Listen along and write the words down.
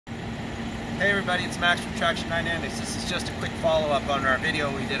Hey everybody, it's Max from Traction Dynamics. This is just a quick follow-up on our video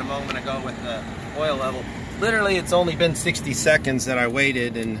we did a moment ago with the oil level. Literally, it's only been 60 seconds that I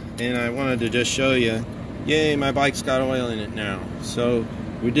waited, and I wanted to just show you, yay, my bike's got oil in it now. So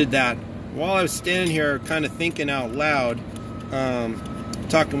we did that. While I was standing here kind of thinking out loud,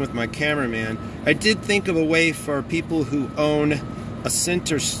 talking with my cameraman, I did think of a way for people who own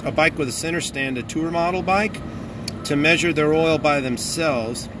a bike with a center stand, a tour model bike, to measure their oil by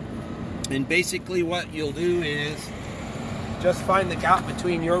themselves. And basically what you'll do is just find the gap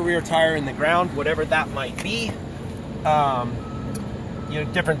between your rear tire and the ground, whatever that might be. You know,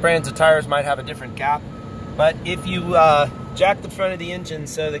 different brands of tires might have a different gap. But if you jack the front of the engine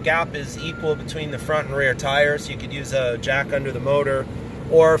so the gap is equal between the front and rear tires, you could use a jack under the motor,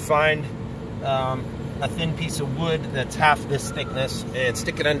 or find a thin piece of wood that's half this thickness and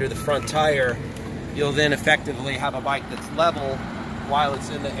stick it under the front tire. You'll then effectively have a bike that's level while it's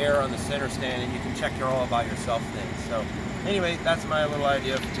in the air on the center stand, and you can check your oil by yourself then. So anyway, that's my little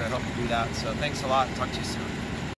idea to help you do that. So thanks a lot. Talk to you soon.